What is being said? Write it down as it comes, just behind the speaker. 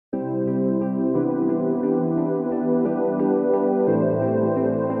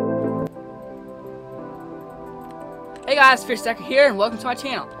Hey guys, TheFuriousAttacker here, and welcome to my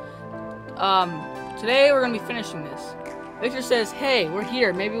channel. Today we're gonna be finishing this. Victor says, "Hey, we're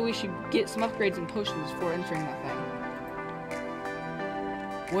here. Maybe we should get some upgrades and potions before entering that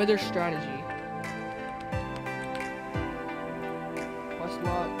thing." Wither strategy. Quest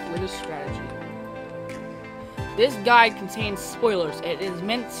log. Wither strategy. This guide contains spoilers. It is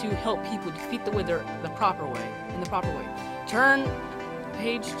meant to help people defeat the Wither in the proper way. Turn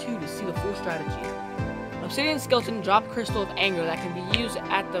page 2 to see the full strategy. Obsidian skeleton, drop crystal of anger that can be used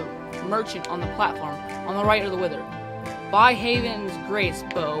at the merchant on the platform on the right of the Wither. Buy Haven's Grace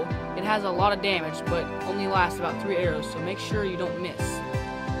bow. It has a lot of damage, but only lasts about 3 arrows, so make sure you don't miss.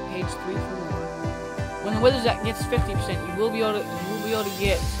 Page 3 for more. When the Wither gets 50%, you will be able to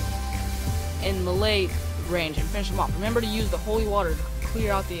get in melee range and finish them off. Remember to use the holy water to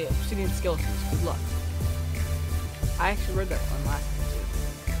clear out the obsidian skeletons. Good luck. I actually read that one last time too.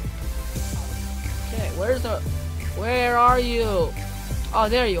 Okay, where are you? Oh,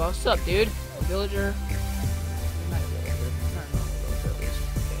 there you are. What's up, dude? A villager. Not a villager. Not a villager.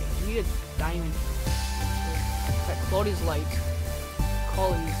 Okay, I need a diamond. That Claudia's light.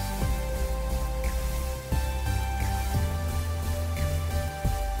 Collie's.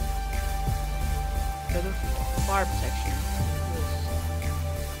 Feather fire protection.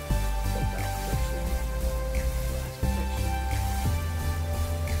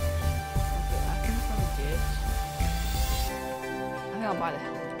 I'll buy the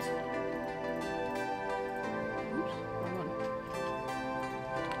helmet. Oops, wrong one.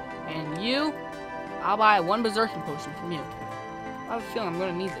 And you, I'll buy 1 berserking potion from you. I have a feeling I'm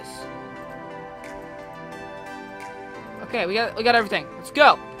gonna need this. Okay, we got everything. Let's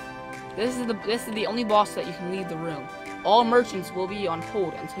go. This is the only boss that you can leave the room. All merchants will be on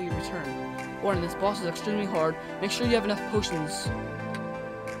hold until you return. Warning: this boss is extremely hard. Make sure you have enough potions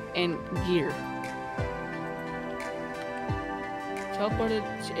and gear. Teleported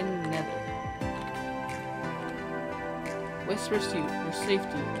in the nether. Whispers to you, your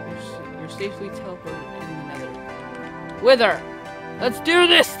safety. You're safely teleported in the nether. Wither! Let's do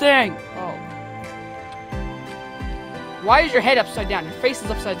this thing! Oh. Why is your head upside down? Your face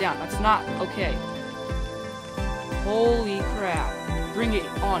is upside down. That's not okay. Holy crap. Bring it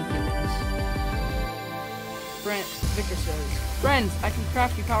on, humans. Victor says, "Friends, I can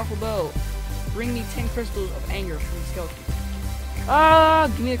craft you a powerful bow. Bring me 10 crystals of anger from the skeleton." Ah,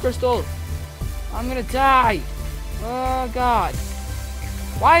 give me the crystal. I'm gonna die. Oh, God.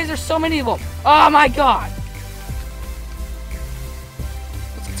 Why is there so many of them? Oh, my God.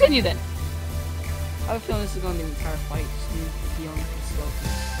 Let's continue, then. I have a feeling this is going to be the entire fight. Just me dealing with the skeletons.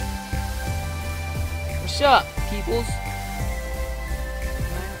 What's up, peoples?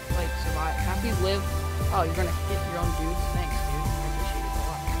 Can I, survive? Can I please live? Oh, you're going to hit your own dudes? Thanks, dude. I appreciate it a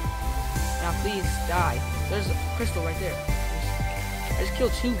lot. Now, please, die. There's a crystal right there. I just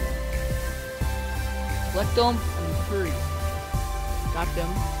killed 2 of them. Collect them and hurry. Got them.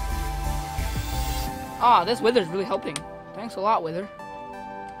 Ah, this Wither's really helping. Thanks a lot, Wither.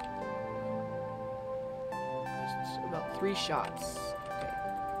 It's about 3 shots. Okay.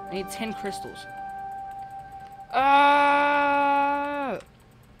 I need 10 crystals.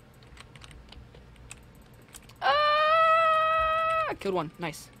 Killed 1.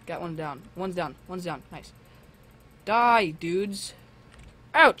 Nice. Got 1 down. One's down. One's down. Nice. Die, dudes.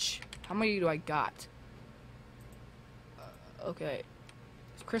 Ouch! How many do I got? Okay.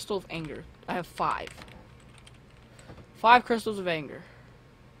 Crystal of anger. I have 5. 5 crystals of anger.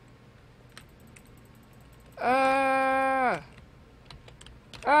 Why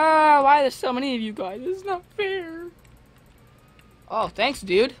are there so many of you guys? This is not fair. Oh, thanks,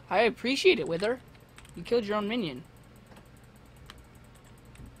 dude. I appreciate it, Wither. You killed your own minion.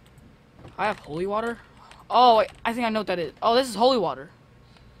 I have holy water? Oh, I think I know what that is. Oh, this is holy water.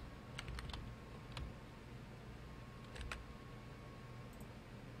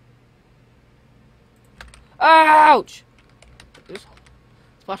 Ouch! There's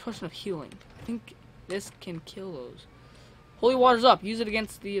splash potion of healing. I think this can kill those. Holy water's up. Use it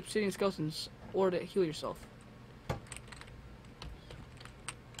against the obsidian skeletons or to heal yourself.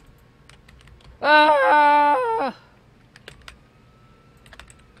 Ah!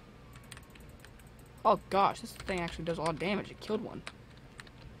 Oh gosh, this thing actually does a lot of damage. It killed 1.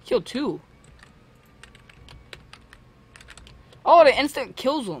 Killed 2. Oh, it instantly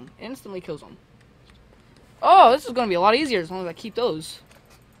kills them. It instantly kills them. Oh, this is going to be a lot easier as long as I keep those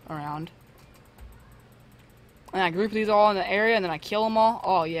around. And I group these all in the area and then I kill them all.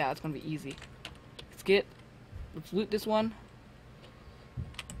 Oh yeah, it's going to be easy. Let's loot this one.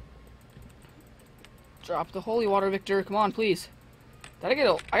 Drop the holy water, Victor. Come on, please. I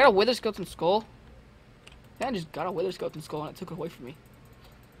got a wither skeleton skull. I just got a wither skeleton skull and it took it away from me.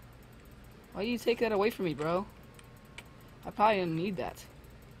 Why do you take that away from me, bro? I probably didn't need that.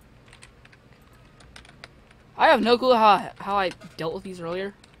 I have no clue how I dealt with these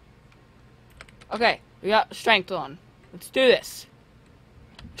earlier. Okay, we got strength on. Let's do this.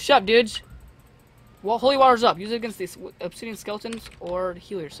 Shut up, dudes. Well, holy water's up. Use it against these obsidian skeletons or to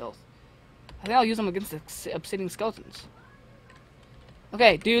heal yourself. I think I'll use them against the obsidian skeletons.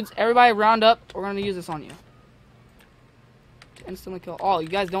 Okay, dudes, everybody round up. We're gonna use this on you. To instantly kill. Oh, you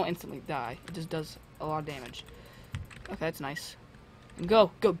guys don't instantly die. It just does a lot of damage. Okay, that's nice. And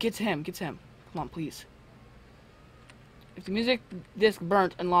go, get to him, Come on, please. If the music disc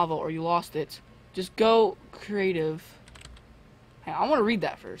burnt in lava or you lost it, just go creative. Hey, I want to read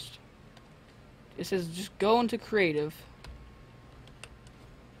that first. It says just go into creative.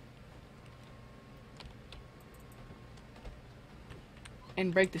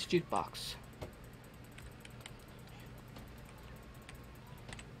 And break this jukebox.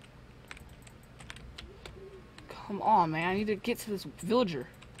 Come on, man. I need to get to this villager.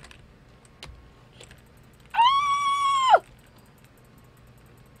 Ah!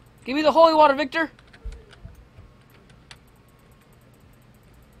 Give me the holy water, Victor.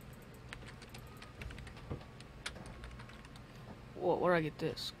 Whoa, where do I get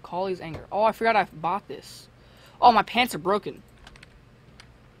this? Collie's anger. Oh, I forgot I bought this. Oh, my pants are broken.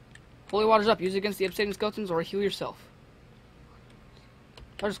 Holy water's up. Use it against the obsidian skeletons or heal yourself.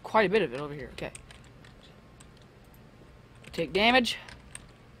 There's quite a bit of it over here. Okay. Take damage.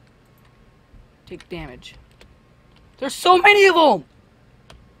 Take damage. There's so many of them!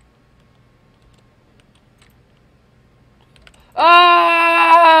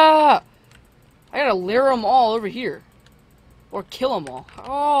 Ah! I gotta lure them all over here. Or kill them all.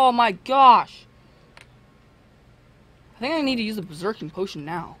 Oh my gosh. I think I need to use the berserking potion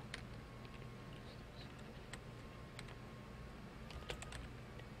now.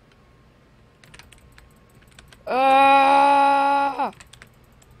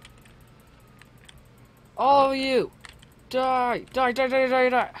 All of you! Die! Die, die, die, die,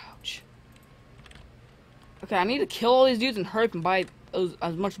 die! Ouch. Okay, I need to kill all these dudes and hurry up and buy those,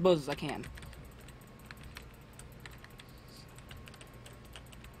 as much bows as I can.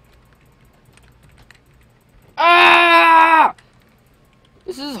 Ah!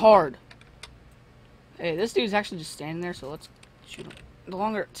 This is hard. Hey, this dude's actually just standing there, so let's shoot him. The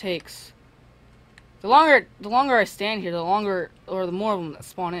longer it takes... The longer I stand here, the longer, or the more of them that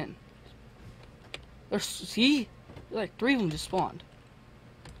spawn in. There's, see? Like 3 of them just spawned.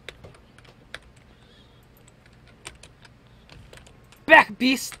 Back,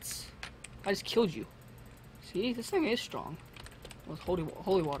 beasts! I just killed you. See? This thing is strong. Well,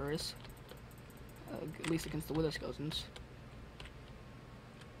 holy water is. At least against the wither skeletons.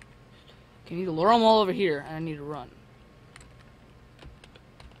 Okay, I need to lure them all over here, and I need to run.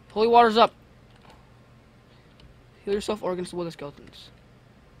 Holy water's up. Heal yourself or against the wither skeletons.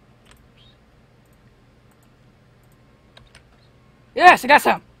 Yes, I got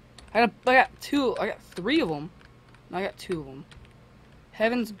some! I got 3 of them. No, I got 2 of them.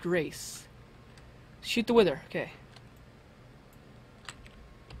 Heaven's grace. Shoot the wither, okay.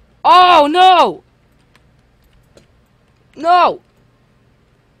 Oh, no! No!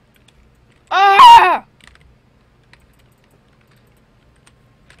 Ah!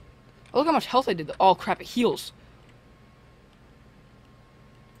 Oh, look how much health I did. Oh, crap, it heals.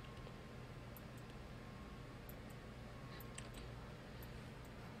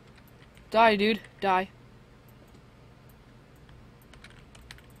 Die, dude. Die.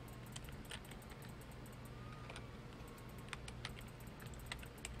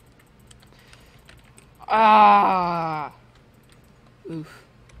 Ah! Oof.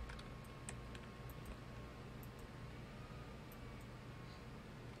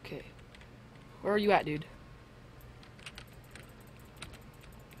 Okay. Where are you at, dude?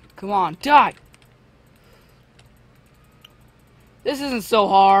 Come on, die! This isn't so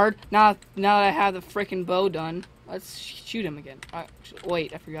hard. Now that I have the freaking bow done, let's shoot him again.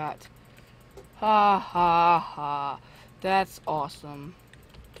 Wait, I forgot. Ha ha ha. That's awesome.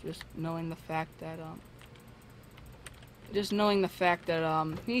 Just knowing the fact that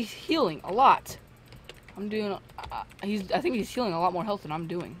he's healing a lot. I'm doing. I think he's healing a lot more health than I'm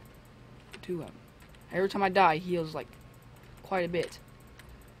doing to him. Every time I die, he heals like quite a bit.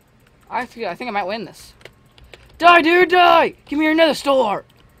 I think I might win this. Die, dude, die! Give me your nether store!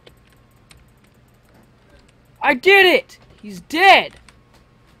 I did it! He's dead!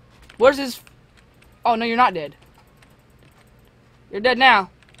 Where's his... Oh, no, you're not dead. You're dead now.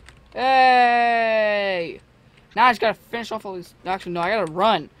 Hey! Now I just gotta finish off all these... Actually, no, I gotta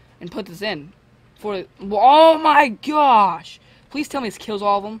run and put this in. Oh my gosh! Please tell me this kills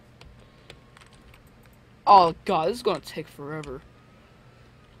all of them. Oh god, this is gonna take forever.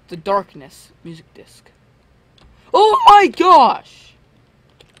 The Darkness music disc. Oh my gosh!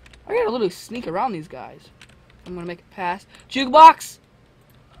 I gotta literally sneak around these guys. I'm gonna make it past. Jukebox!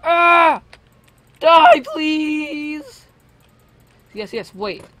 Ah! Die, please! Yes, yes,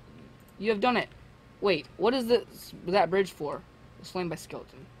 wait. You have done it. Wait, what is that bridge for? Slain by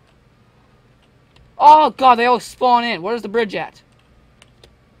skeleton. Oh god, they always spawn in. Where's the bridge at?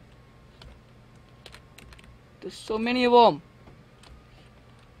 There's so many of them.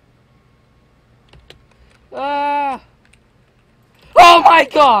 Ah! Oh my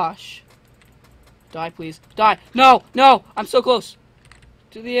gosh! Die, please. Die. No, no! I'm so close.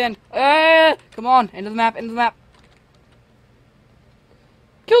 To the end. Ah! Come on, end of the map, end of the map.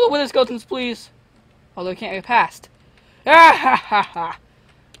 Kill the wither skeletons, please. Although I can't get past. Ah ha ha ha!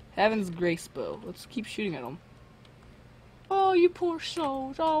 Heaven's Grace Bow. Let's keep shooting at them. Oh, you poor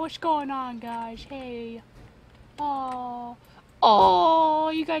souls. Oh, what's going on, guys? Hey. Oh. Oh,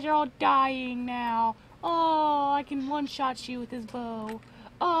 you guys are all dying now. Oh, I can one-shot you with this bow.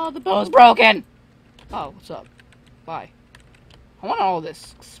 Oh, the bow's broken! Oh, what's up? Bye. I want all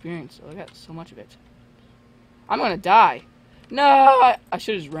this experience. I got so much of it. I'm gonna die. No! I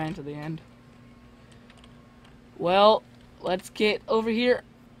should have just ran to the end. Well, let's get over here.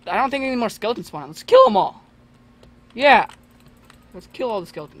 I don't think any more skeletons spawn. Let's kill them all. Yeah. Let's kill all the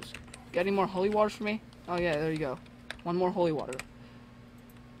skeletons. Got any more holy waters for me? Oh yeah, there you go. One more holy water.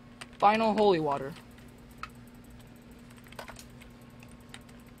 Final holy water.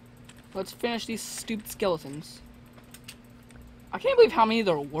 Let's finish these stupid skeletons. I can't believe how many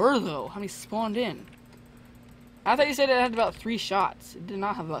there were, though. How many spawned in. I thought you said it had about 3 shots. It did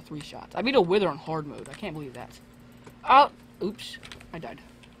not have about 3 shots. I beat a wither on hard mode. I can't believe that. Oh, oops. I died.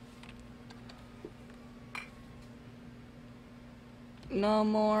 No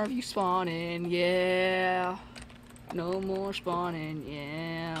more of you spawning, yeah. No more spawning,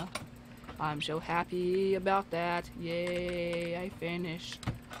 yeah. I'm so happy about that. Yay, I finished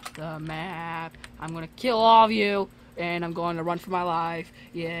the map. I'm gonna kill all of you, and I'm going to run for my life.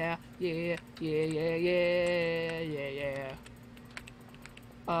 Yeah, yeah, yeah, yeah, yeah, yeah, yeah.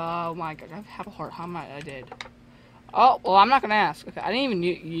 Oh my god, I have a heart. How am I dead? Oh, well, I'm not gonna ask. Okay, I didn't even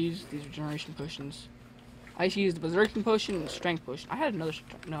use these regeneration potions. I used to use the berserking potion and the strength potion. I had another.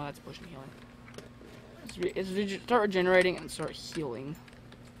 No, that's potion healing. Start regenerating and start healing.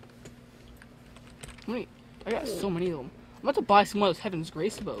 I got so many of them. I'm about to buy some of those Heaven's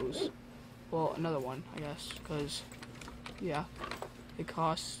Grace bows. Well, another one, I guess, because yeah, it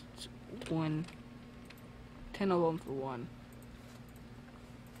costs 10 of them for one.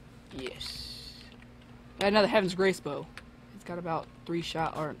 Yes, I got another Heaven's Grace bow. It's got about 3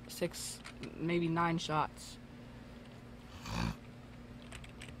 shots or 6, maybe 9 shots.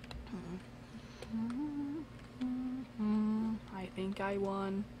 I think I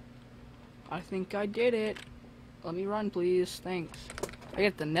won. I think I did it. Let me run, please. Thanks. I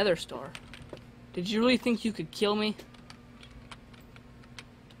get the Nether Star. Did you really think you could kill me?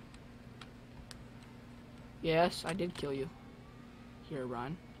 Yes, I did kill you. Here,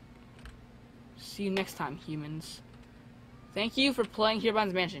 run. See you next time, humans. Thank you for playing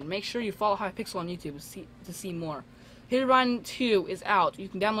Herobrine's Mansion. Make sure you follow Hypixel on YouTube to see more. Herobrine 2 is out. You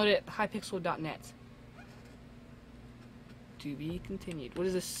can download it at hypixel.net. To be continued. What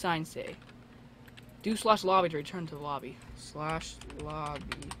does this sign say? Do /lobby to return to the lobby.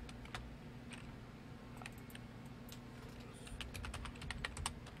 /lobby.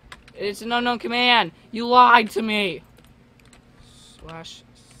 It's an unknown command. You lied to me.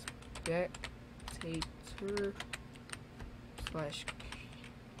 /spectator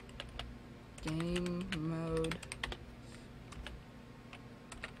 /game mode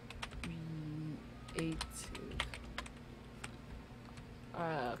creative.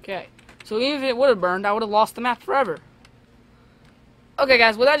 Okay. So even if it would have burned, I would have lost the map forever. Okay,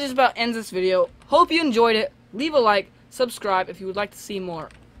 guys. Well, that just about ends this video. Hope you enjoyed it. Leave a like. Subscribe if you would like to see more.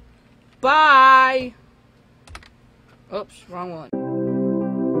 Bye! Oops, wrong one.